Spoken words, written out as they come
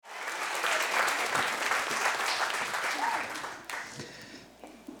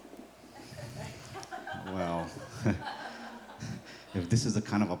If this is the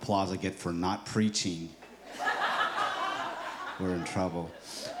kind of applause I get for not preaching, we're in trouble.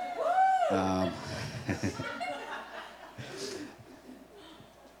 Um,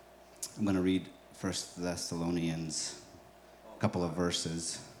 I'm going to read 1 Thessalonians, a couple of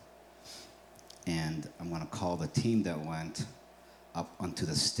verses, and I'm going to call the team that went up onto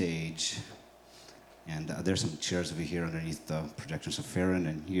the stage. And there's some chairs over here underneath the projection. So Farron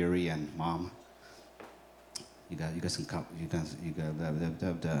and Yuri and Mom, you guys can come. You guys,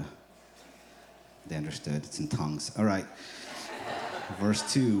 they understood. It's in tongues. All right.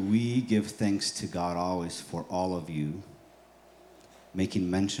 Verse 2, we give thanks to God always for all of you, making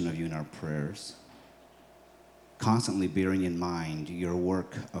mention of you in our prayers, constantly bearing in mind your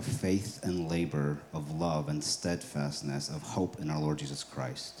work of faith and labor, of love and steadfastness, of hope in our Lord Jesus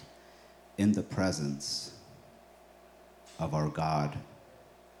Christ, in the presence of our God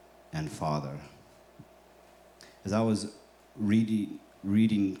and Father. As I was reading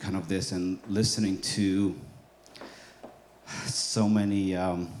kind of this and listening to so many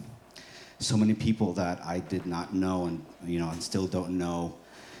people that I did not know and still don't know,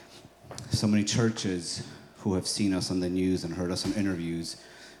 so many churches who have seen us on the news and heard us in interviews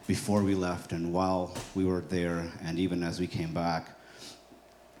before we left and while we were there and even as we came back.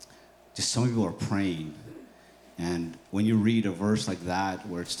 Just so many people are praying. And when you read a verse like that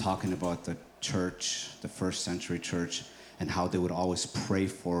where it's talking about the church, the first century church, and how they would always pray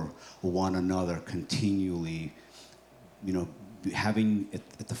for one another continually, having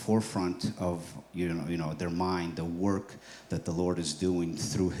at the forefront of their mind the work that the Lord is doing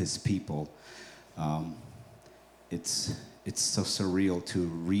through His people. It's so surreal to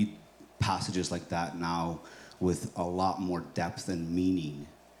read passages like that now with a lot more depth and meaning.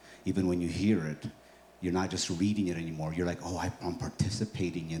 Even when you hear it, you're not just reading it anymore. You're like, oh, I'm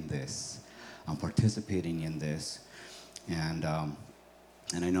participating in this. I'm participating in this. And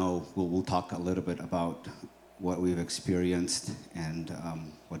I know we'll talk a little bit about what we've experienced and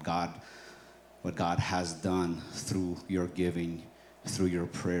what God has done through your giving, through your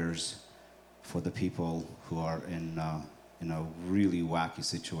prayers for the people who are in a really wacky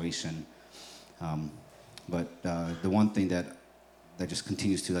situation. But the one thing that just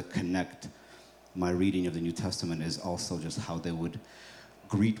continues to connect my reading of the New Testament is also just how they would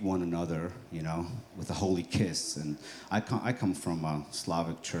greet one another, with a holy kiss. And I come from a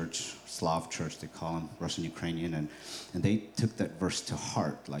Slav church, they call them, Russian Ukrainian, and they took that verse to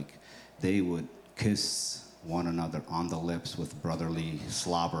heart. Like they would kiss one another on the lips with brotherly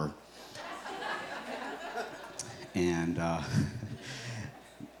slobber. And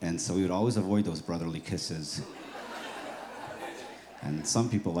so we would always avoid those brotherly kisses. And some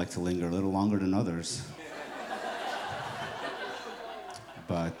people like to linger a little longer than others.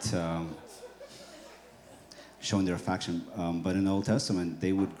 But showing their affection. But in the Old Testament,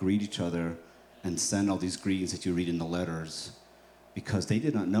 they would greet each other and send all these greetings that you read in the letters because they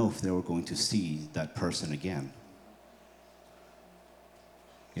did not know if they were going to see that person again.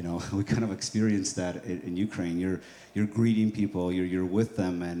 We kind of experienced that in Ukraine. You're greeting people, you're with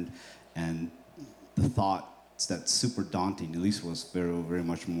them, and the thought that's super daunting, at least was very, very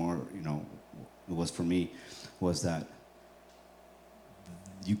much more, it was for me, was that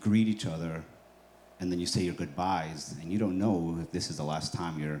you greet each other and then you say your goodbyes and you don't know if this is the last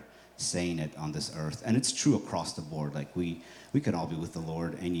time you're saying it on this earth. And it's true across the board. Like we could all be with the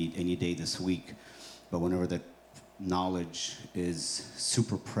Lord any day this week, but whenever that knowledge is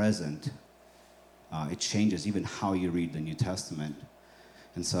super present, it changes even how you read the New Testament.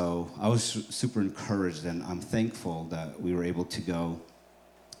 And so I was super encouraged, and I'm thankful that we were able to go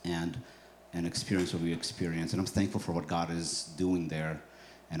and experience what we experienced. And I'm thankful for what God is doing there.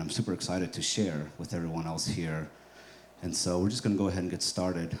 And I'm super excited to share with everyone else here. And so we're just going to go ahead and get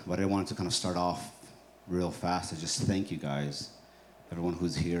started. But I wanted to kind of start off real fast and just thank you guys, everyone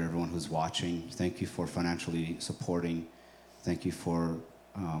who's here, everyone who's watching. Thank you for financially supporting. Thank you for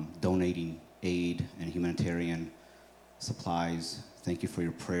donating aid and humanitarian supplies. Thank you for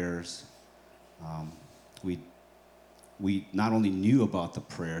your prayers. We not only knew about the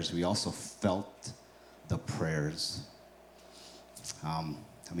prayers, we also felt the prayers.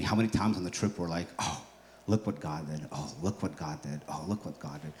 How many times on the trip we're like, oh, look what God did. Oh, look what God did. Oh, look what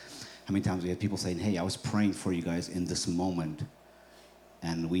God did. How many times we had people saying, hey, I was praying for you guys in this moment,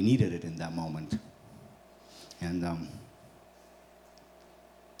 and we needed it in that moment. And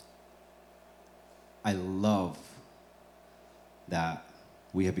I love that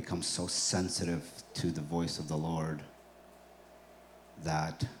we have become so sensitive to the voice of the Lord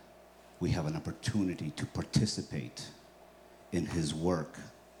that we have an opportunity to participate in His work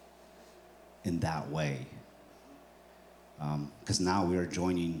in that way. Because now we are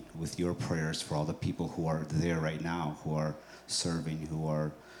joining with your prayers for all the people who are there right now, who are serving, who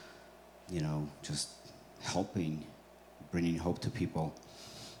are, just helping, bringing hope to people.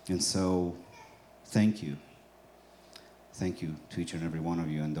 And so, thank you. Thank you to each and every one of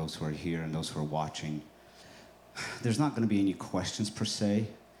you, and those who are here and those who are watching. There's not going to be any questions per se.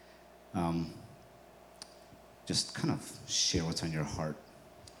 Just kind of share what's on your heart.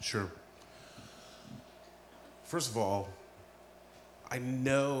 Sure. First of all, I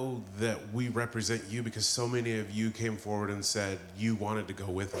know that we represent you because so many of you came forward and said you wanted to go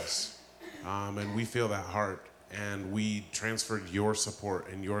with us. And we feel that heart. And we transferred your support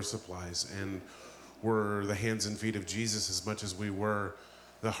and your supplies. And we're the hands and feet of Jesus as much as we were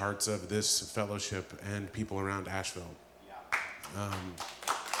the hearts of this fellowship and people around Asheville.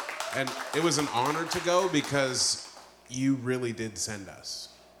 And it was an honor to go because you really did send us.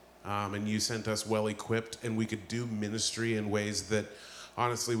 And you sent us well equipped, and we could do ministry in ways that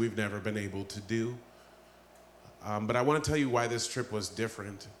honestly we've never been able to do. But I want to tell you why this trip was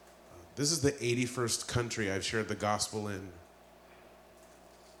different. This is the 81st country I've shared the gospel in.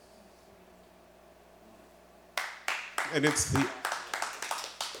 And it's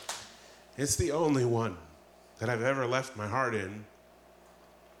the only one that I've ever left my heart in.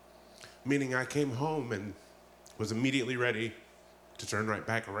 Meaning I came home and was immediately ready to turn right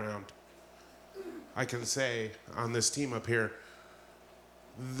back around. I can say on this team up here,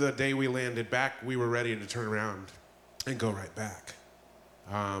 the day we landed back, we were ready to turn around and go right back.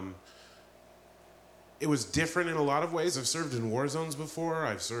 It was different in a lot of ways. I've served in war zones before.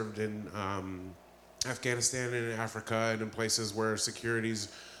 I've served in Afghanistan and in Africa and in places where security's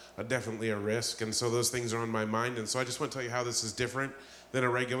definitely a risk. And so those things are on my mind. And so I just want to tell you how this is different than a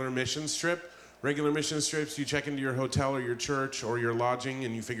regular missions trip. Regular missions trips, you check into your hotel or your church or your lodging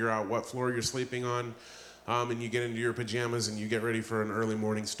and you figure out what floor you're sleeping on. And you get into your pajamas and you get ready for an early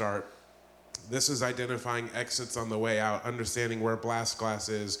morning start. This is identifying exits on the way out, understanding where blast glass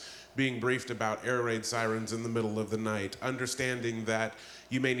is, being briefed about air raid sirens in the middle of the night, understanding that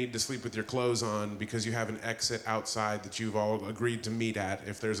you may need to sleep with your clothes on because you have an exit outside that you've all agreed to meet at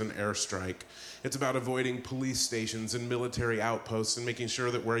if there's an airstrike. It's about avoiding police stations and military outposts and making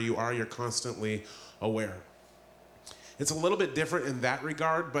sure that where you are, you're constantly aware. It's a little bit different in that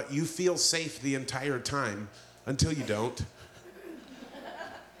regard, but you feel safe the entire time until you don't.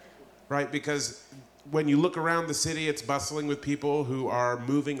 Right? Because when you look around the city, it's bustling with people who are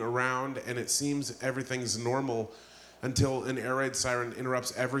moving around, and it seems everything's normal until an air raid siren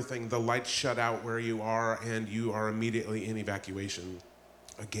interrupts everything. The lights shut out where you are, and you are immediately in evacuation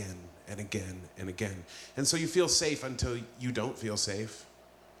again and again and again. And so you feel safe until you don't feel safe.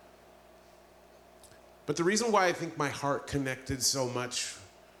 But the reason why I think my heart connected so much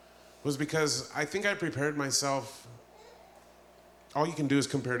was because I think I prepared myself. All you can do is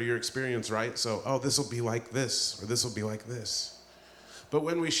compare to your experience, right? So, this will be like this, or this will be like this. But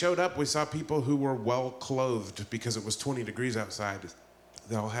when we showed up, we saw people who were well clothed because it was 20 degrees outside.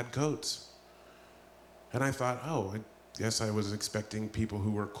 They all had coats. And I thought, I guess I was expecting people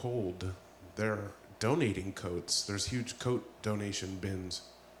who were cold. They're donating coats. There's huge coat donation bins.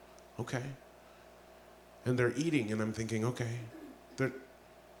 Okay. And they're eating, and I'm thinking, okay,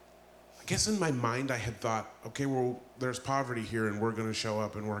 I guess in my mind I had thought, okay, well, there's poverty here and we're going to show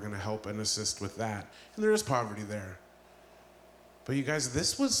up and we're going to help and assist with that. And there is poverty there. But you guys,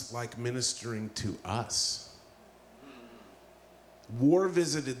 this was like ministering to us. War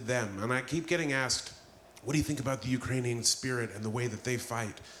visited them. And I keep getting asked, what do you think about the Ukrainian spirit and the way that they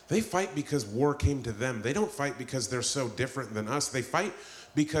fight? They fight because war came to them. They don't fight because they're so different than us. They fight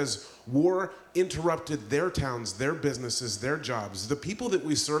because war interrupted their towns, their businesses, their jobs. The people that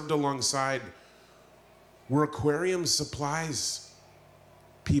we served alongside were aquarium supplies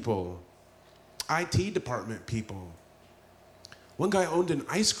people, IT department people. One guy owned an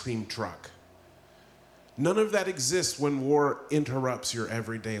ice cream truck. None of that exists when war interrupts your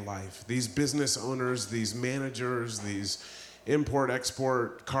everyday life. These business owners, these managers, these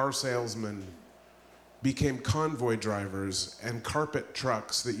import-export car salesmen became convoy drivers, and carpet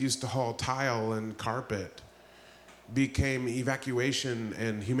trucks that used to haul tile and carpet became evacuation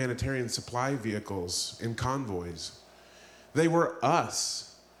and humanitarian supply vehicles in convoys. They were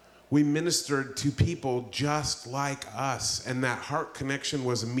us. We ministered to people just like us, and that heart connection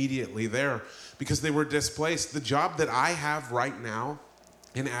was immediately there because they were displaced. The job that I have right now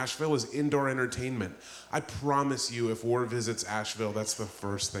in Asheville is indoor entertainment. I promise you, if war visits Asheville, that's the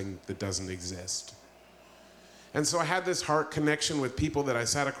first thing that doesn't exist. And so I had this heart connection with people that I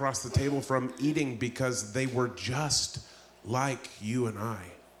sat across the table from eating because they were just like you and I.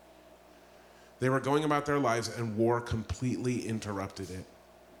 They were going about their lives, and war completely interrupted it.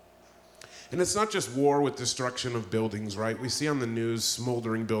 And it's not just war with destruction of buildings, right? We see on the news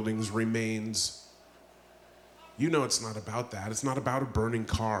smoldering buildings, remains. You know it's not about that. It's not about a burning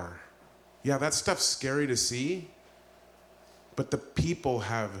car. Yeah, that stuff's scary to see, but the people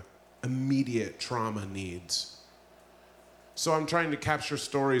have immediate trauma needs. So I'm trying to capture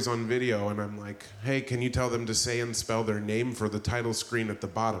stories on video, and I'm like, hey, can you tell them to say and spell their name for the title screen at the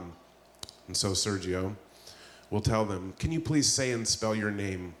bottom? And so Sergio will tell them, can you please say and spell your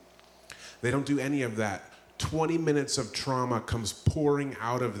name? They don't do any of that. 20 minutes of trauma comes pouring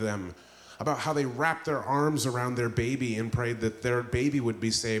out of them about how they wrapped their arms around their baby and prayed that their baby would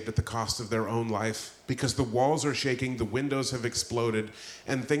be saved at the cost of their own life, because the walls are shaking, the windows have exploded,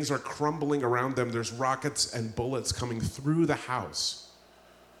 and things are crumbling around them. There's rockets and bullets coming through the house.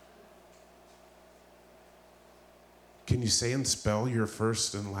 Can you say and spell your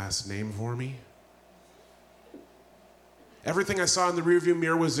first and last name for me? Everything I saw in the rearview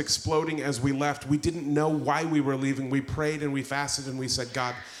mirror was exploding as we left. We didn't know why we were leaving. We prayed and we fasted and we said,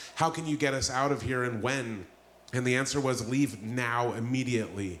 God, how can you get us out of here and when? And the answer was leave now,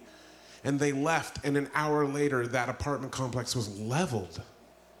 immediately. And they left, and an hour later, that apartment complex was leveled.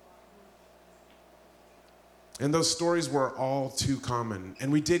 And those stories were all too common.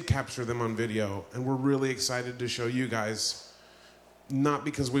 And we did capture them on video, and we're really excited to show you guys, not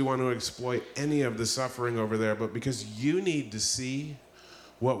because we want to exploit any of the suffering over there, but because you need to see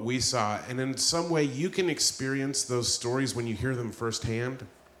what we saw. And in some way, you can experience those stories when you hear them firsthand.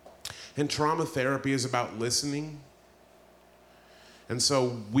 And trauma therapy is about listening. And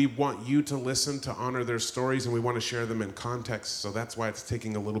so we want you to listen, to honor their stories, and we want to share them in context. So that's why it's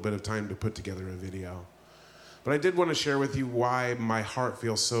taking a little bit of time to put together a video. But I did want to share with you why my heart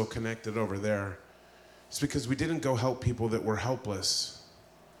feels so connected over there. It's because we didn't go help people that were helpless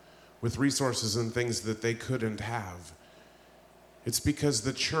with resources and things that they couldn't have. It's because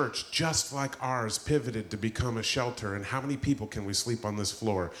the church, just like ours, pivoted to become a shelter. And how many people can we sleep on this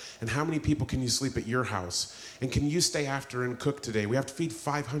floor? And how many people can you sleep at your house? And can you stay after and cook today? We have to feed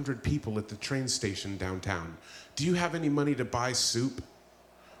 500 people at the train station downtown. Do you have any money to buy soup?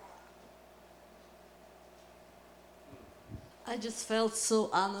 I just felt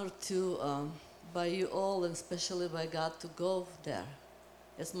so honored by you all, and especially by God, to go there.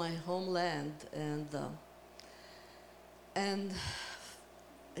 It's my homeland, and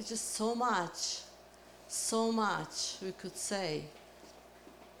it's just so much we could say.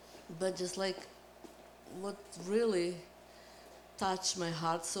 But just like what really touched my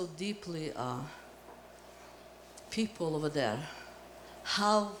heart so deeply, people over there,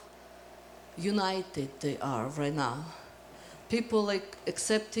 how united they are right now. People like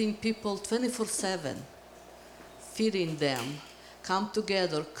accepting people 24/7, feeding them, come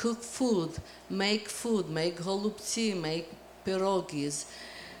together, cook food, make holubtsi, make pierogis,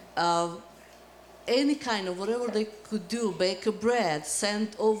 any kind of whatever they could do, bake a bread, send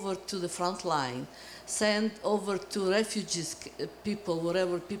over to the front line, send over to refugees, people,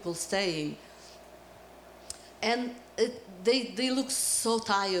 wherever people staying. And they look so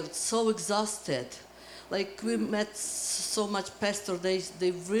tired, so exhausted. Like we met so much pastor,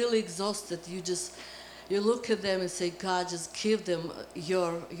 they really exhausted. You look at them and say, God, just give them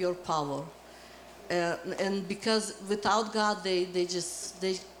your power. And because without God, they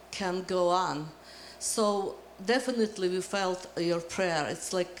can't go on. So definitely we felt your prayer.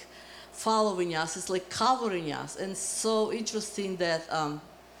 It's like following us. It's like covering us. And so interesting that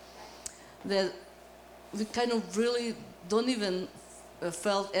that we kind of really don't even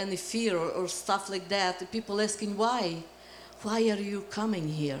felt any fear or stuff like that. People asking why are you coming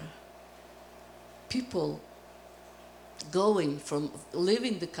here? People going from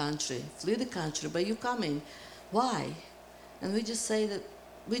leaving the country, flee the country, but you coming, why? And we just say that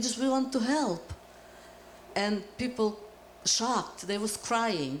we want to help. And people shocked, they was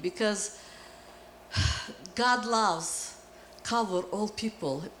crying because God loves, cover all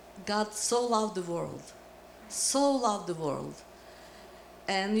people. God so loved the world, so loved the world.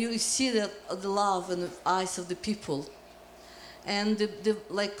 And you see that the love in the eyes of the people. And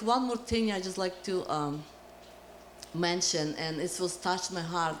like one more thing I just like to mention, and it was touched my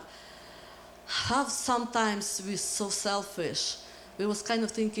heart. How sometimes we're so selfish. We was kind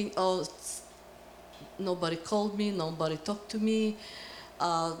of thinking, oh, nobody called me, nobody talked to me,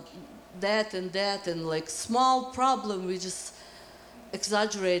 that and like small problem we just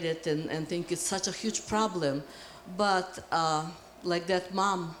exaggerate it and think it's such a huge problem. But like that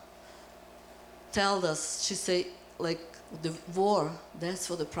mom told us, she said, like the war, that's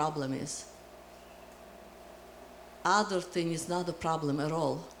what the problem is. Other thing is not the problem at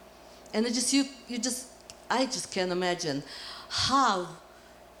all. And it just I just can't imagine how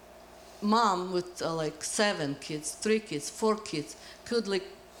mom with like 7 kids, 3 kids, 4 kids could like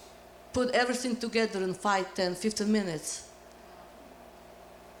put everything together in 5, 10, 15 minutes.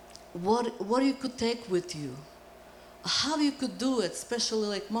 What you could take with you, how you could do it, especially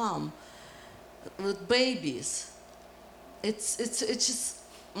like mom with babies. It's just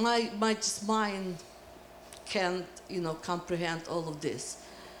my just mind can't comprehend all of this.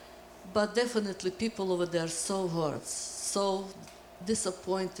 But definitely people over there so hurt, so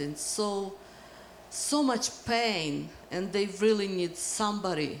disappointed, so much pain, and they really need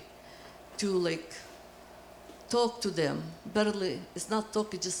somebody to like talk to them. Barely, it's not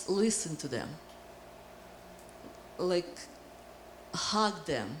talking, just listen to them. Like hug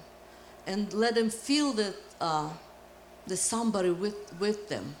them and let them feel that there's somebody with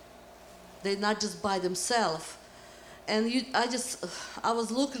them. They're not just by themselves. And I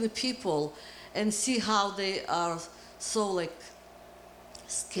was looking at people and see how they are so like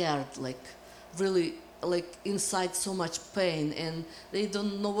scared, like really like inside so much pain, and they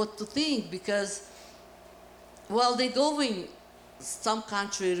don't know what to think because, well, they going, some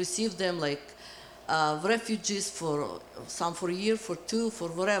country receive them like refugees for some for a year, for 2, for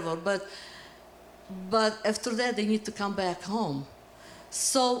whatever, but after that they need to come back home.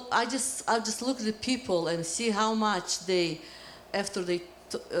 So I just look at the people and see how much they, after they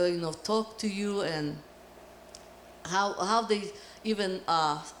talk to you, and how they even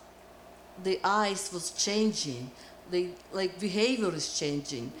the eyes was changing, they like behavior is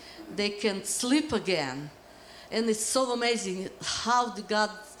changing, they can sleep again, and it's so amazing how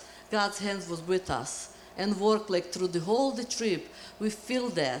God's hands was with us and work like through the whole the trip. We feel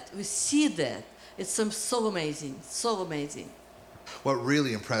that, we see that. It's so amazing, so amazing. What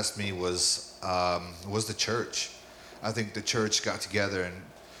really impressed me was the church. I think the church got together, and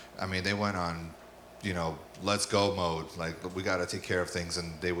I mean, they went on, let's go mode. Like, we got to take care of things,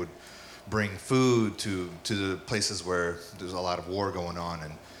 and they would bring food to the places where there's a lot of war going on,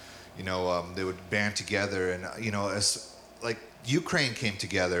 and they would band together, and as like Ukraine came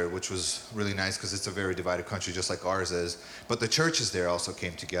together, which was really nice because it's a very divided country, just like ours is. But the churches there also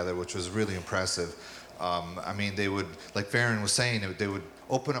came together, which was really impressive. I mean, they would, like Farron was saying, they would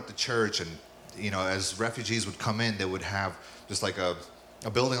open up the church, and as refugees would come in, they would have just like a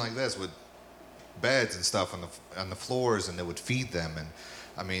building like this with beds and stuff on the floors, and they would feed them. And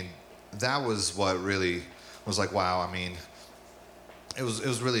I mean, that was what really was like, wow. I mean, it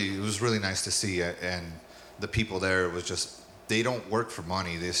was really nice to see, and the people there, it was just, they don't work for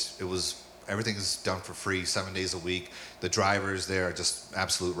money. Everything is done for free, 7 days a week. The drivers there are just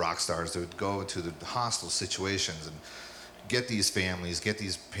absolute rock stars. They would go into the hostile situations and get these families, get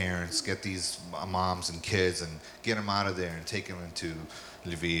these parents, get these moms and kids, and get them out of there and take them into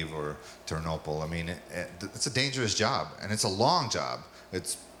Lviv or Ternopil. I mean, it's a dangerous job, and it's a long job.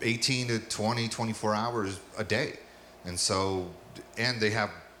 It's 18 to 20, 24 hours a day. And so, and they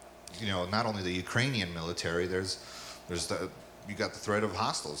have, not only the Ukrainian military, you got the threat of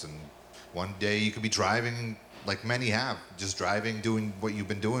hostiles, and one day you could be driving, like many have, just driving, doing what you've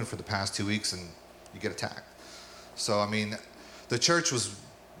been doing for the past 2 weeks, and you get attacked. So, I mean, the church was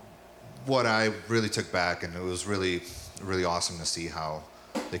what I really took back, and it was really, really awesome to see how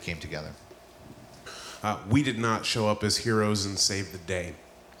they came together. We did not show up as heroes and save the day.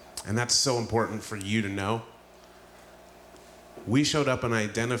 And that's so important for you to know. We showed up and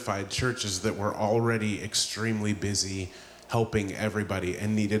identified churches that were already extremely busy helping everybody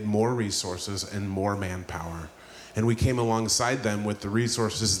and needed more resources and more manpower. And we came alongside them with the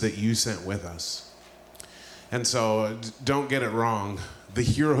resources that you sent with us. And so don't get it wrong. The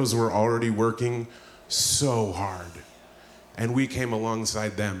heroes were already working so hard, and we came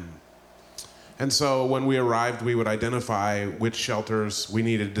alongside them. And so when we arrived, we would identify which shelters we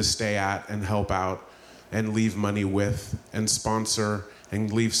needed to stay at and help out and leave money with and sponsor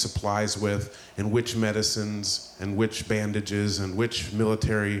and leave supplies with, and which medicines and which bandages and which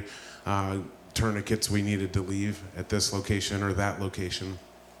military tourniquets we needed to leave at this location or that location.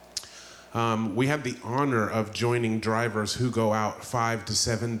 We had the honor of joining drivers who go out 5 to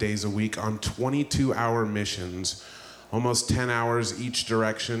 7 days a week on 22-hour missions, almost 10 hours each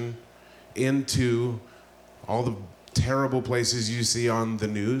direction, into all the terrible places you see on the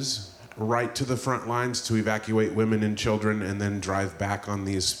news, right to the front lines to evacuate women and children, and then drive back on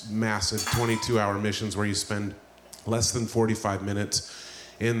these massive 22-hour missions where you spend less than 45 minutes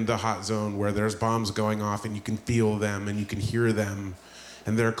in the hot zone where there's bombs going off, and you can feel them and you can hear them,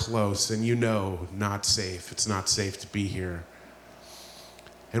 and they're close, and not safe. It's not safe to be here.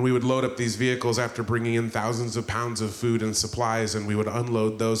 And we would load up these vehicles after bringing in thousands of pounds of food and supplies, and we would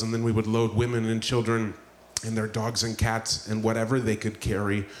unload those, and then we would load women and children and their dogs and cats and whatever they could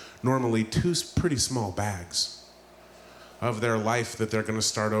carry, normally 2 pretty small bags of their life that they're going to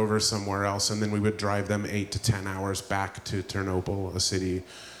start over somewhere else. And then we would drive them 8 to 10 hours back to Ternopil, a city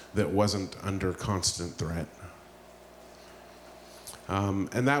that wasn't under constant threat.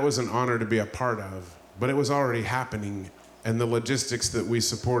 And that was an honor to be a part of, but it was already happening. And the logistics that we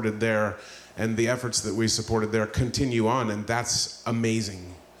supported there and the efforts that we supported there continue on, and that's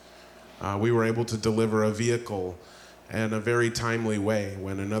amazing. We were able to deliver a vehicle in a very timely way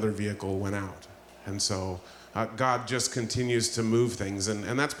when another vehicle went out. And so God just continues to move things,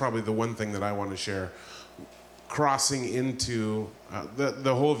 and that's probably the one thing that I want to share. Crossing into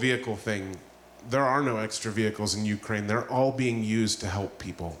the whole vehicle thing, there are no extra vehicles in Ukraine. They're all being used to help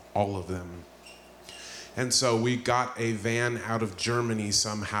people, all of them. And so we got a van out of Germany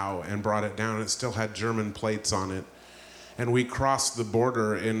somehow and brought it down. It still had German plates on it. And we crossed the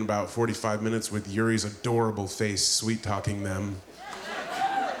border in about 45 minutes with Yuri's adorable face sweet-talking them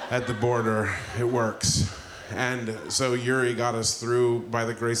at the border. It works. And so Yuri got us through by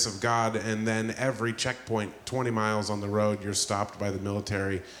the grace of God, and then every checkpoint, 20 miles on the road, you're stopped by the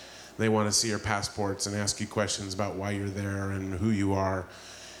military. They want to see your passports and ask you questions about why you're there and who you are.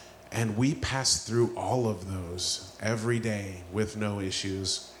 And we passed through all of those every day with no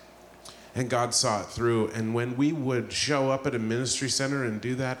issues. And God saw it through. And when we would show up at a ministry center and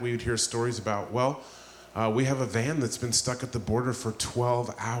do that, we would hear stories about, we have a van that's been stuck at the border for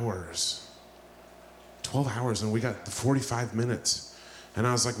 12 hours. 12 hours, and we got 45 minutes. And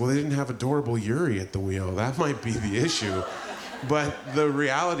I was like, well, they didn't have adorable Yuri at the wheel. That might be the issue. But the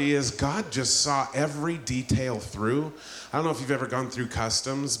reality is God just saw every detail through. I don't know if you've ever gone through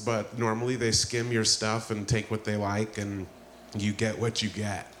customs, but normally they skim your stuff and take what they like, and you get what you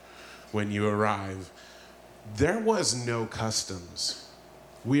get when you arrive. There was no customs.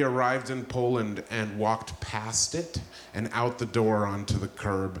 We arrived in Poland and walked past it and out the door onto the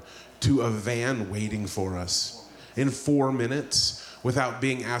curb to a van waiting for us in 4 minutes without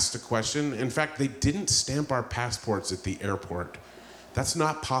being asked a question. In fact, they didn't stamp our passports at the airport. That's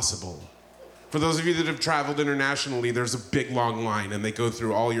not possible. For those of you that have traveled internationally, there's a big long line, and they go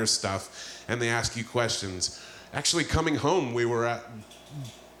through all your stuff and they ask you questions. Actually, coming home, we were at,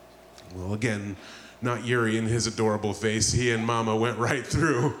 well, again, not Yuri and his adorable face. He and Mama went right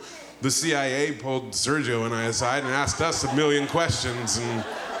through. The CIA pulled Sergio and I aside and asked us a million questions, and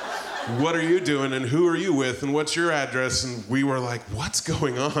what are you doing, and who are you with, and what's your address? And we were like, what's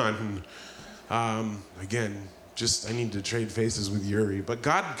going on? Again, I need to trade faces with Yuri. But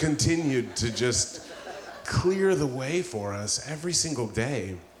God continued to just clear the way for us every single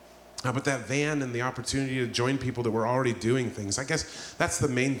day. But that van and the opportunity to join people that were already doing things, I guess that's the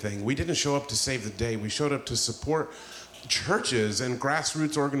main thing. We didn't show up to save the day. We showed up to support churches and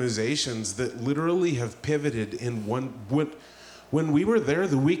grassroots organizations that literally have pivoted in when we were there,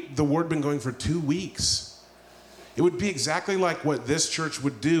 the war had been going for 2 weeks. It would be exactly like what this church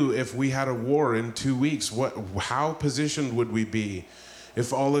would do if we had a war in 2 weeks. How positioned would we be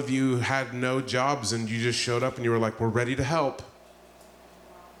if all of you had no jobs and you just showed up and you were like, we're ready to help?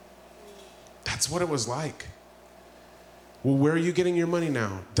 That's what it was like. Well, where are you getting your money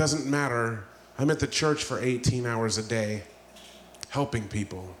now? Doesn't matter. I'm at the church for 18 hours a day, helping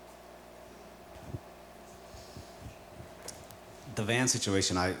people. The van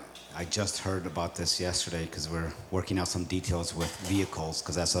situation, I just heard about this yesterday because we're working out some details with vehicles,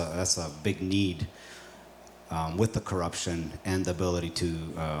 because that's a big need with the corruption, and the ability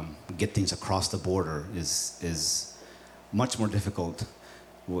to get things across the border is much more difficult.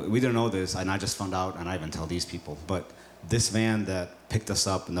 We didn't know this, and I just found out, and I even tell these people, but this van that picked us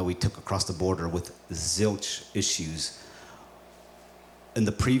up and that we took across the border with zilch issues, in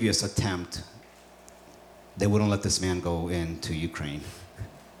the previous attempt, they wouldn't let this man go into Ukraine.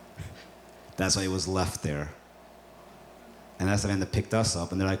 That's why it was left there. And that's the man that picked us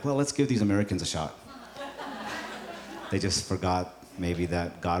up, and they're like, well, let's give these Americans a shot. They just forgot maybe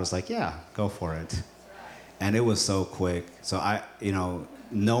that God was like, yeah, go for it. And it was so quick. So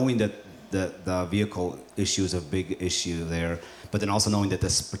knowing that the vehicle issue is a big issue there, but then also knowing that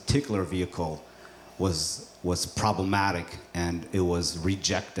this particular vehicle was problematic and it was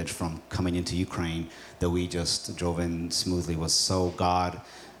rejected from coming into Ukraine, that we just drove in smoothly was so God.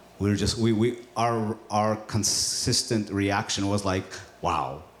 Our consistent reaction was like,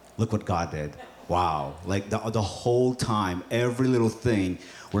 wow, look what God did. Wow. Like the whole time, every little thing,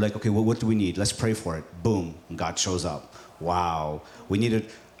 we're like, okay, well, what do we need? Let's pray for it. Boom. And God shows up. Wow. We needed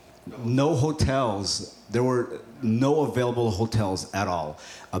No hotels. There were no available hotels at all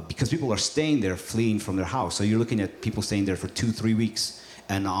because people are staying there, fleeing from their house. So you're looking at people staying there for 2-3 weeks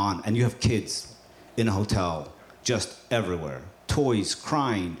and on, and you have kids in a hotel just everywhere, toys,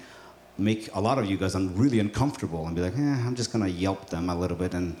 crying. Make a lot of you guys really uncomfortable and be like, I'm just gonna yelp them a little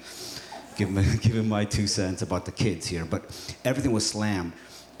bit and give them my 2 cents about the kids here. But everything was slammed.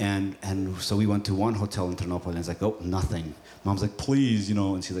 And so we went to one hotel in Ternopil, and it's like, oh, nothing. Mom's like, please,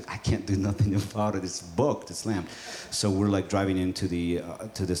 and she's like, I can't do nothing about it. It's booked, it's slammed. So we're like driving into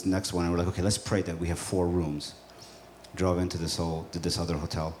to this next one, and we're like, okay, let's pray that we have 4 rooms. Drove into this other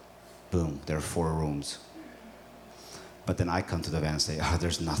hotel. Boom, there are 4 rooms. But then I come to the van and say,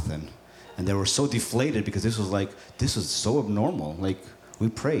 there's nothing. And they were so deflated because this was so abnormal. Like, we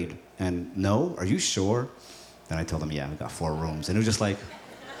prayed, and no, are you sure? Then I told them, yeah, we got 4 rooms. And it was just like,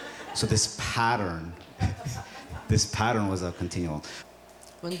 so this pattern was a continual.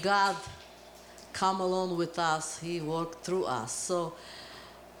 When God come along with us, He worked through us. So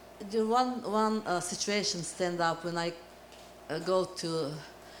the one situation stand up when I go to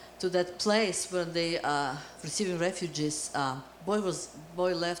that place where they receiving refugees.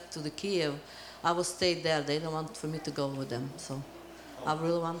 Boy left to the Kiev. I was stayed there. They don't want for me to go with them. So I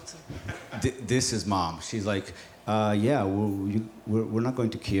really want to. This is Mom. She's like, yeah, we're not going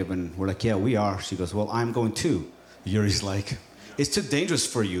to Kiev. And we're like, yeah, we are. She goes, well, I'm going too. Yuri's like, it's too dangerous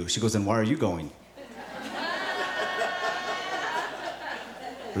for you. She goes, then why are you going?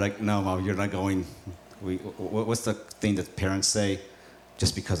 We're like, no, Mom, you're not going. What's the thing that parents say?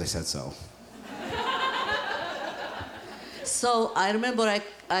 Just because I said so. So I remember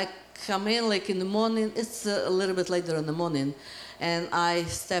I come in like in the morning. It's a little bit later in the morning. And I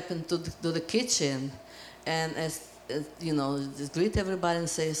step into the kitchen and just greet everybody and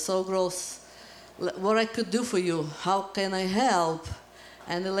say, so gross, what I could do for you, how can I help?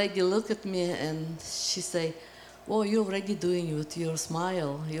 And the lady looked at me and she say, well, you're already doing it with your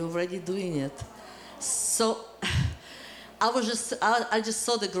smile. You're already doing it. So I just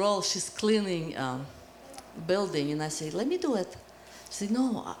saw the girl, she's cleaning building, and I say, let me do it. She said,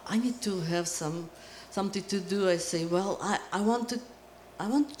 no, I need to have something to do. I say, well, I want to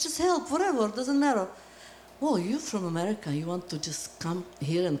just help, whatever, doesn't matter. Well, you're from America, you want to just come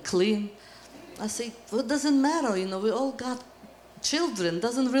here and clean? I say, well, it doesn't matter, we all got children,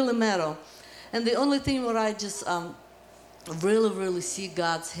 doesn't really matter. And the only thing where I just really, really see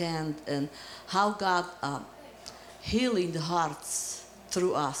God's hand and how God healing the hearts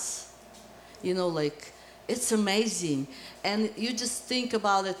through us. Like, it's amazing. And you just think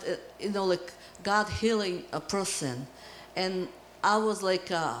about it, like God healing a person. And I was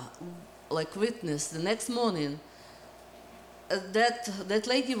like witness. The next morning, that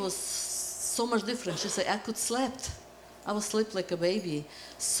lady was so much different. She said, I could sleep. I was sleep like a baby.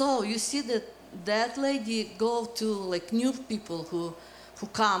 So you see that lady go to like new people who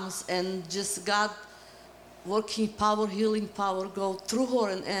comes, and just God working power, healing power go through her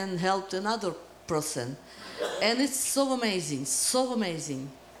and help another person. And it's so amazing, so amazing.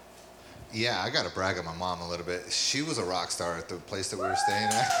 Yeah, I got to brag on my mom a little bit. She was a rock star at the place that we were staying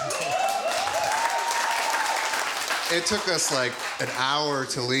at. It took us like an hour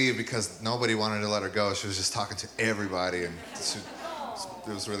to leave because nobody wanted to let her go. She was just talking to everybody, and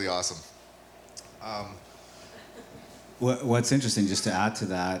it was really awesome. What's interesting, just to add to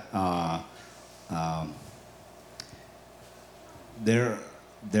that,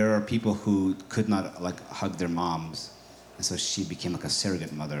 there are people who could not like hug their moms, and so she became like a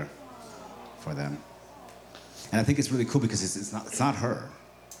surrogate mother for them. And I think it's really cool because it's not her.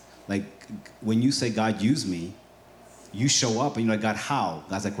 Like, when you say, God, use me, you show up and you're like, God, how?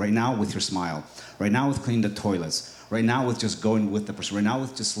 God's like, right now with your smile, right now with cleaning the toilets, right now with just going with the person, right now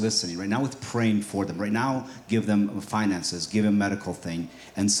with just listening, right now with praying for them, right now give them finances, give them medical thing.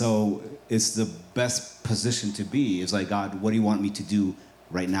 And so it's the best position to be. It's like, God, what do you want me to do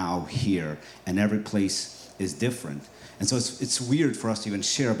right now here? And every place is different. And so it's weird for us to even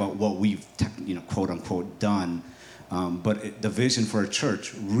share about what we've, quote unquote, done. But the vision for a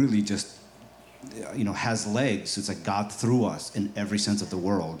church really just, has legs. It's like God through us in every sense of the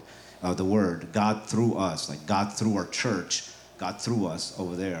word. God through us, like God through our church, God through us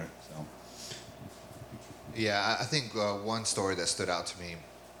over there. So. Yeah, I think one story that stood out to me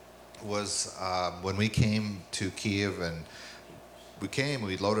was when we came to Kiev, and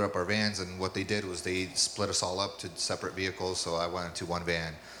we loaded up our vans, and what they did was they split us all up to separate vehicles. So I went into one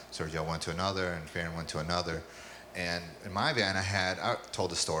van, Sergio went to another, and Farron went to another. And in my van, I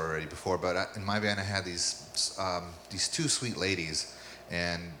told the story already before, but in my van I had these 2 sweet ladies,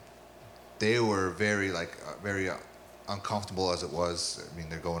 and they were very uncomfortable as it was, I mean,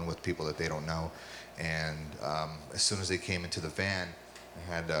 they're going with people that they don't know. And as soon as they came into the van,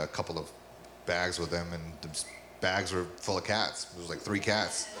 I had a couple of bags with them, and the bags were full of cats. It was like 3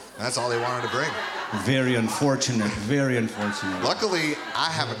 cats. And that's all they wanted to bring. Very unfortunate, very unfortunate. Luckily, I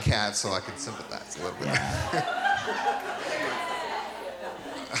have a cat, so I can sympathize a little bit.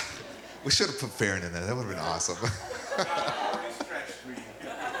 We should have put Farron in there. That would have been awesome.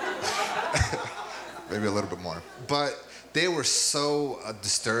 Maybe a little bit more. But they were so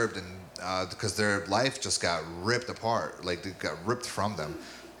disturbed, and because their life just got ripped apart, like it got ripped from them.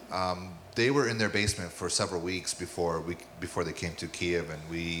 They were in their basement for several weeks before they came to Kiev, and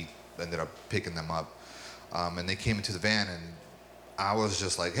we ended up picking them up. And they came into the van, and I was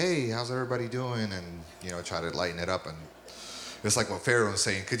just like, "Hey, how's everybody doing?" And try to lighten it up. And it's like what Pharaoh was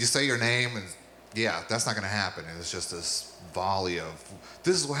saying. Could you say your name? And yeah, that's not going to happen. It was just this volley of,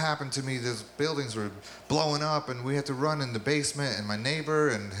 "This is what happened to me. These buildings were blowing up, and we had to run in the basement, and my neighbor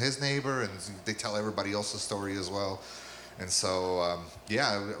and his neighbor," and they tell everybody else's story as well. And so,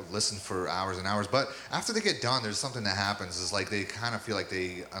 I listened for hours and hours. But after they get done, there's something that happens. It's like they kind of feel like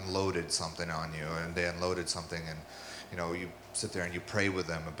they unloaded something on you, and they unloaded something, and you sit there and you pray with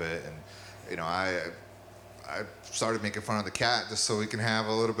them a bit. And I started making fun of the cat just so we can have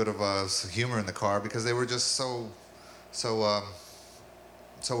a little bit of humor in the car, because they were just so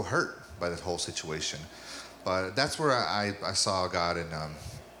hurt by this whole situation. But that's where I saw God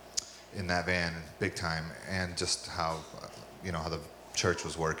in that van big time, and just how how the church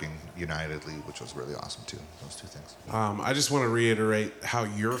was working unitedly, which was really awesome too. Those 2 things. I just want to reiterate how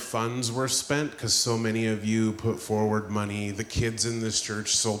your funds were spent, because so many of you put forward money. The kids in this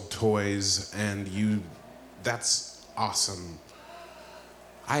church sold toys, and that's awesome.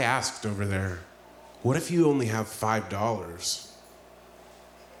 I asked over there, what if you only have $5?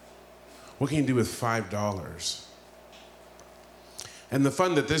 What can you do with $5? And the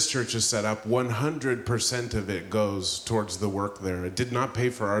fund that this church has set up, 100% of it goes towards the work there. It did not pay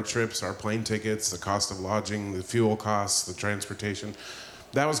for our trips, our plane tickets, the cost of lodging, the fuel costs, the transportation.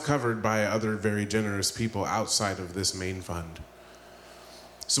 That was covered by other very generous people outside of this main fund.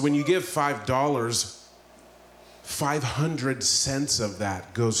 So when you give $5, 500 cents of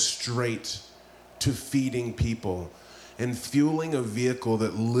that goes straight to feeding people and fueling a vehicle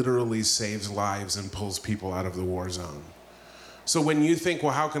that literally saves lives and pulls people out of the war zone. So when you think,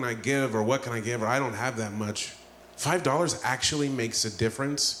 well, how can I give, or what can I give, or I don't have that much, $5 actually makes a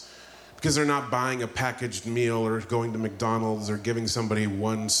difference, because they're not buying a packaged meal or going to McDonald's or giving somebody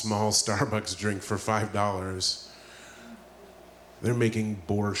one small Starbucks drink for $5. They're making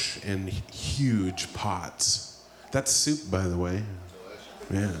borscht in huge pots. That's soup, by the way.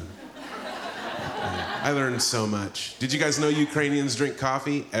 Yeah. I learned so much. Did you guys know Ukrainians drink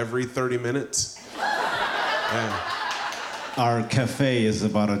coffee every 30 minutes? Yeah. Our cafe is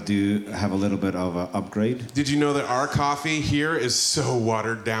about to have a little bit of an upgrade. Did you know that our coffee here is so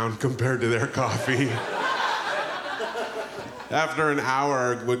watered down compared to their coffee? After an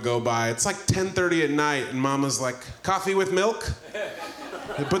hour would go by, it's like 10:30 at night, and Mama's like, "Coffee with milk?"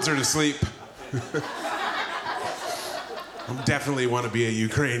 It puts her to sleep. I definitely want to be a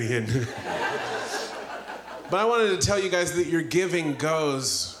Ukrainian. But I wanted to tell you guys that your giving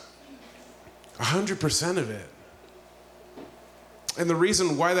goes 100% of it. And the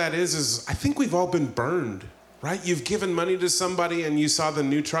reason why that is I think we've all been burned, right? You've given money to somebody and you saw the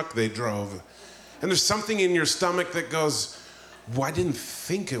new truck they drove. And there's something in your stomach that goes, well, I didn't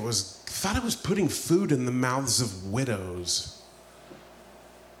think it was, thought it was putting food in the mouths of widows.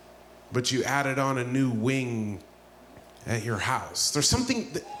 But you added on a new wing at your house. There's something,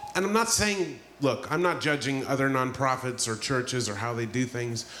 and I'm not saying, look, I'm not judging other nonprofits or churches or how they do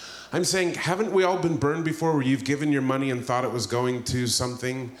things. I'm saying, haven't we all been burned before, where you've given your money and thought it was going to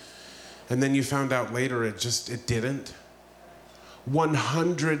something, and then you found out later it didn't?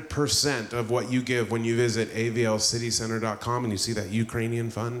 100% of what you give when you visit avlcitycenter.com and you see that Ukrainian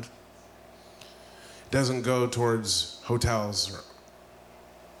fund doesn't go towards hotels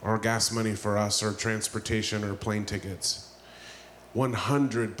or gas money for us or transportation or plane tickets.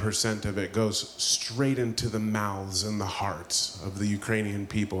 100% of it goes straight into the mouths and the hearts of the Ukrainian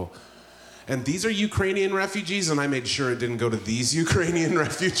people. And these are Ukrainian refugees, and I made sure it didn't go to these Ukrainian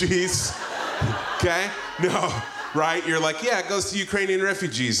refugees. Okay? No, right? You're like, yeah, it goes to Ukrainian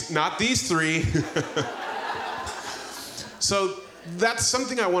refugees, not these 3. So that's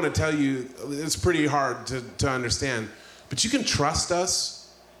something I want to tell you. It's pretty hard to understand. But you can trust us,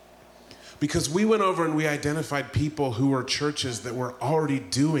 because we went over and we identified people who were churches that were already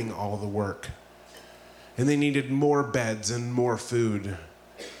doing all the work. And they needed more beds and more food.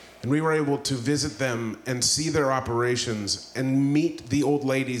 And we were able to visit them and see their operations and meet the old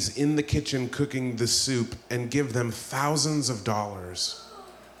ladies in the kitchen cooking the soup and give them thousands of dollars.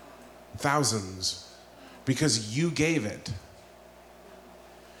 Thousands. Because you gave it.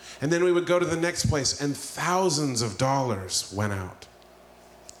 And then we would go to the next place and thousands of dollars went out.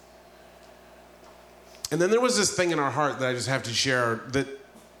 And then there was this thing in our heart that I just have to share, that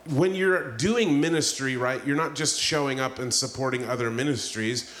when you're doing ministry, right, you're not just showing up and supporting other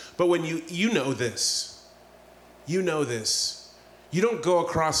ministries, but when you know this. You know this. You don't go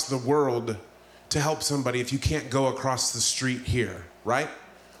across the world to help somebody if you can't go across the street here, right?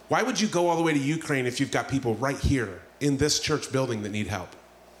 Why would you go all the way to Ukraine if you've got people right here in this church building that need help?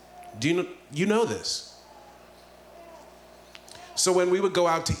 Do you know this? So when we would go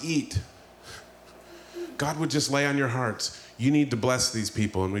out to eat, God would just lay on your hearts, you need to bless these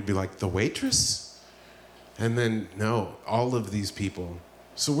people. And we'd be like, the waitress? And then, no, all of these people.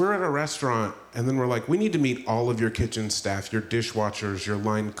 So we're at a restaurant, and then we're like, we need to meet all of your kitchen staff, your dishwashers, your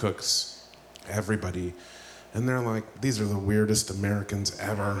line cooks, everybody. And they're like, these are the weirdest Americans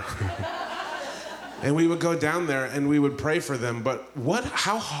ever. And we would go down there and we would pray for them. But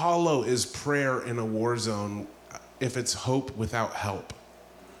how hollow is prayer in a war zone if it's hope without help?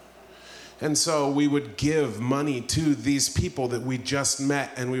 And so we would give money to these people that we just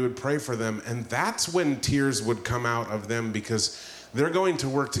met, and we would pray for them. And that's when tears would come out of them, because they're going to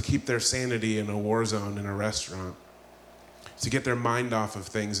work to keep their sanity in a war zone in a restaurant, to get their mind off of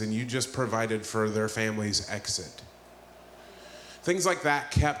things, and you just provided for their family's exit. Things like that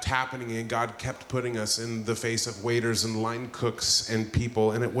kept happening, and God kept putting us in the face of waiters and line cooks and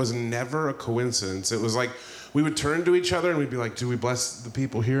people, and it was never a coincidence. It was like we would turn to each other and we'd be like, do we bless the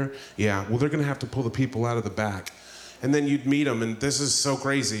people here? Yeah, well, they're going to have to pull the people out of the back. And then you'd meet them, and this is so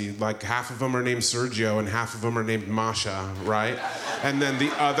crazy. Like, half of them are named Sergio and half of them are named Masha, right? And then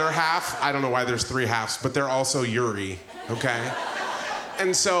the other half, I don't know why there's 3 halves, but they're also Yuri, okay?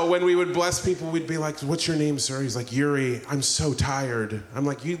 And so when we would bless people, we'd be like, what's your name, sir? He's like, Yuri, I'm so tired. I'm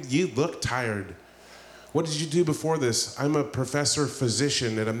like, you look tired. What did you do before this? I'm a professor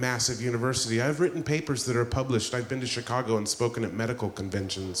physician at a massive university. I've written papers that are published. I've been to Chicago and spoken at medical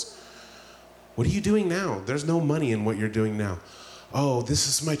conventions. What are you doing now? There's no money in what you're doing now. Oh, this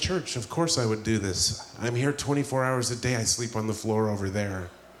is my church. Of course I would do this. I'm here 24 hours a day. I sleep on the floor over there.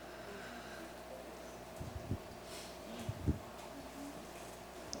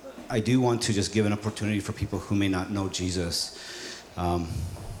 I do want to just give an opportunity for people who may not know Jesus. Farron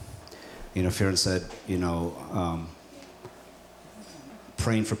said,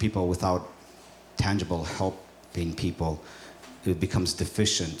 praying for people without tangible helping people, it becomes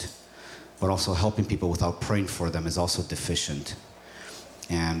deficient. But also helping people without praying for them is also deficient.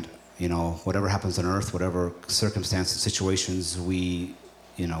 And, whatever happens on earth, whatever circumstances, situations we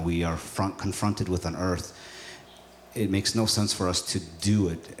are confronted with on earth, it makes no sense for us to do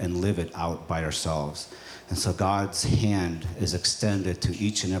it and live it out by ourselves. And so God's hand is extended to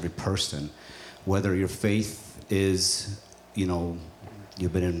each and every person, whether your faith is,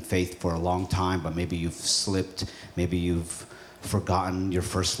 you've been in faith for a long time, but maybe you've slipped, maybe you've forgotten your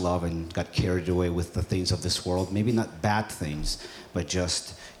first love and got carried away with the things of this world. Maybe not bad things, but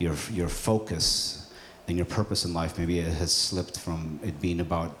just your focus and your purpose in life. Maybe it has slipped from it being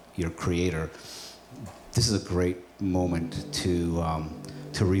about your Creator. This is a great moment to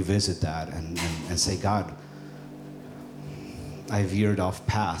revisit that and say, God, I veered off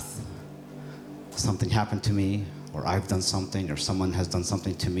path. Something happened to me, or I've done something, or someone has done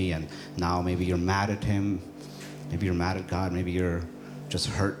something to me, and now maybe you're mad at him. Maybe you're mad at God. Maybe you're just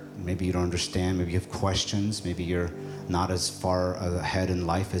hurt. Maybe you don't understand. Maybe you have questions. Maybe you're not as far ahead in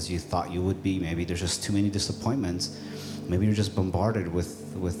life as you thought you would be. Maybe there's just too many disappointments. Maybe you're just bombarded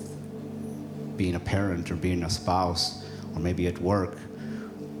with being a parent or being a spouse, or maybe at work.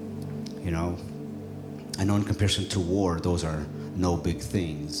 I know in comparison to war, those are no big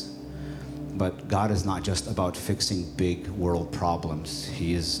things. But God is not just about fixing big world problems.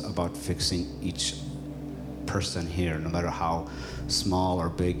 He is about fixing each person here, no matter how small or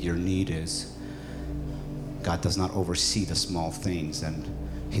big your need is. God does not oversee the small things, and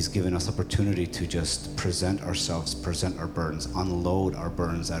He's given us opportunity to just present ourselves, present our burdens, unload our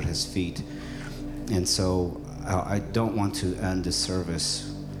burdens at His feet. And so I don't want to end this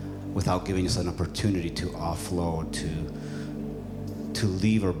service without giving us an opportunity to offload, to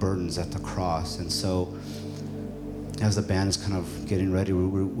leave our burdens at the cross. And so as the band is kind of getting ready,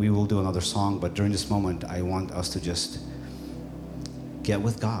 we will do another song, but during this moment, I want us to just get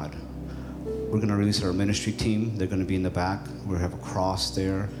with God. We're going to release our ministry team. They're going to be in the back. We have a cross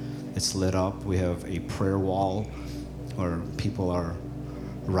there. It's lit up. We have a prayer wall where people are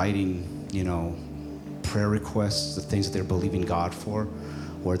writing, prayer requests, the things that they're believing God for,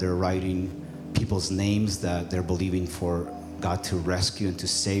 or they're writing people's names that they're believing for God to rescue and to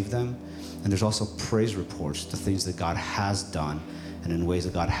save them. And there's also praise reports, the things that God has done and in ways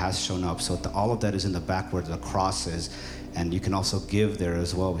that God has shown up. So all of that is in the back where the cross is. And you can also give there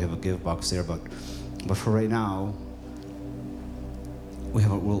as well. We have a give box there. But for right now,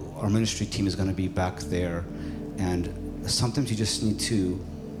 our ministry team is going to be back there. And sometimes you just need to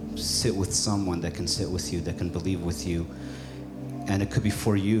sit with someone that can sit with you, that can believe with you. And it could be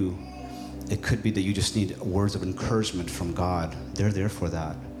for you. It could be that you just need words of encouragement from God. They're there for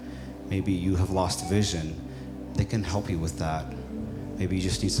that. Maybe you have lost vision. They can help you with that. Maybe you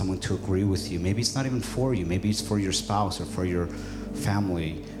just need someone to agree with you. Maybe it's not even for you. Maybe it's for your spouse or for your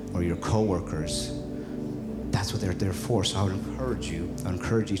family or your coworkers. That's what they're there for. So I would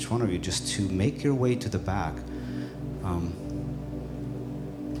encourage each one of you just to make your way to the back.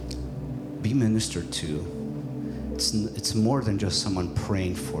 Be ministered to. It's more than just someone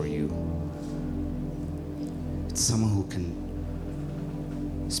praying for you. It's someone who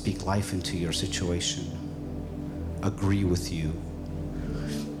can speak life into your situation, agree with you.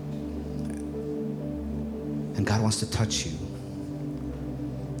 And God wants to touch you.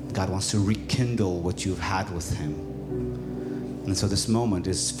 God wants to rekindle what you've had with him. And so this moment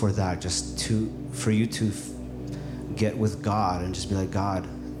is for that, for you to get with God and just be like, God,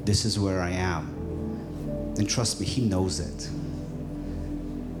 this is where I am. And trust me, he knows it.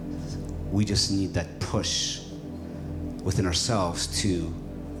 We just need that push within ourselves to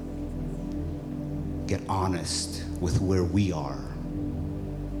get honest with where we are.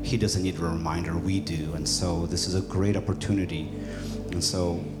 He doesn't need a reminder, we do. And so this is a great opportunity. And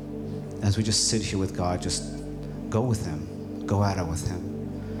so as we just sit here with God, just go with him, go at it with him.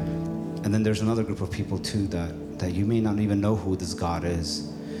 And then there's another group of people too that you may not even know who this God is.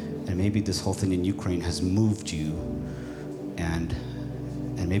 And maybe this whole thing in Ukraine has moved you, and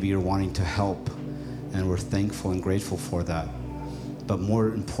maybe you're wanting to help, and we're thankful and grateful for that. But more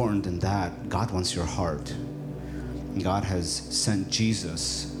important than that, God wants your heart. God has sent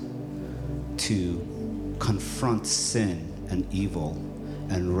Jesus to confront sin and evil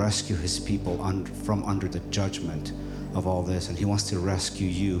and rescue his people from under the judgment of all this. And he wants to rescue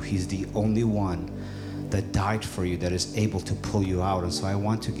you. He's the only one that died for you, that is able to pull you out. And so I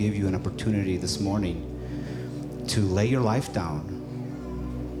want to give you an opportunity this morning to lay your life down.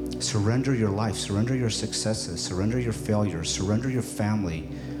 Surrender your life, surrender your successes, surrender your failures, surrender your family,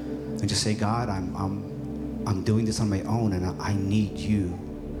 and just say, God, I'm doing this on my own and I need you.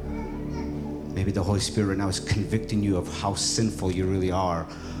 Maybe the Holy Spirit right now is convicting you of how sinful you really are.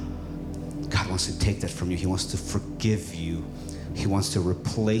 God wants to take that from you. He wants to forgive you. He wants to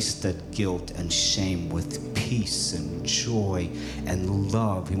replace that guilt and shame with peace and joy and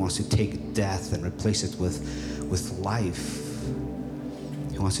love. He wants to take death and replace it with life.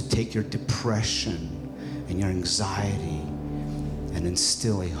 He wants to take your depression and your anxiety and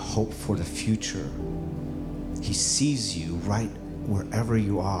instill a hope for the future. He sees you right wherever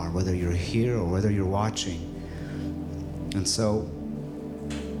you are, whether you're here or whether you're watching. And so,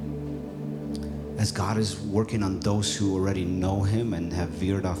 as God is working on those who already know him and have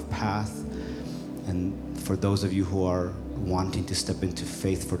veered off path, and for those of you who are wanting to step into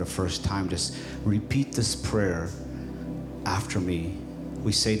faith for the first time, just repeat this prayer after me.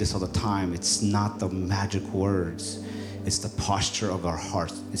 We say this all the time. It's not the magic words. It's the posture of our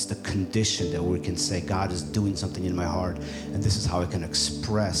hearts. It's the condition that we can say, God is doing something in my heart, and this is how I can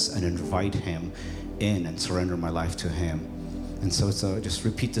express and invite him in and surrender my life to him. And so just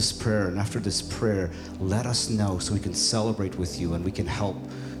repeat this prayer, and after this prayer, let us know so we can celebrate with you and we can help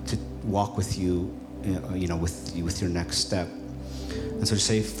to walk with you, with your next step. And so just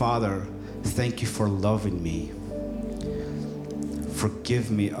say, Father, thank you for loving me. Forgive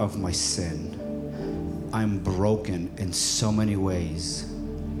me of my sin. I'm broken in so many ways.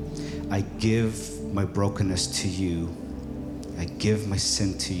 I give my brokenness to you. I give my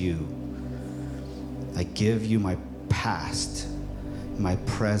sin to you. I give you my past, my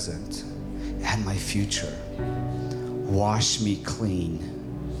present, and my future. Wash me clean.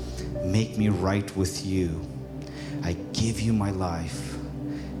 Make me right with you. I give you my life.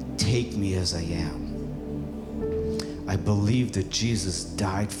 Take me as I am. I believe that Jesus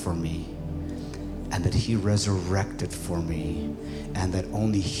died for me and that he resurrected for me and that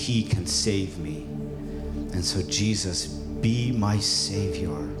only he can save me. And so Jesus, be my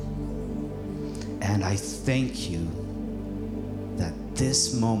Savior. And I thank you that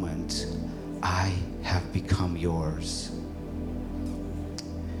this moment I have become yours.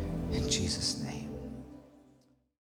 In Jesus' name.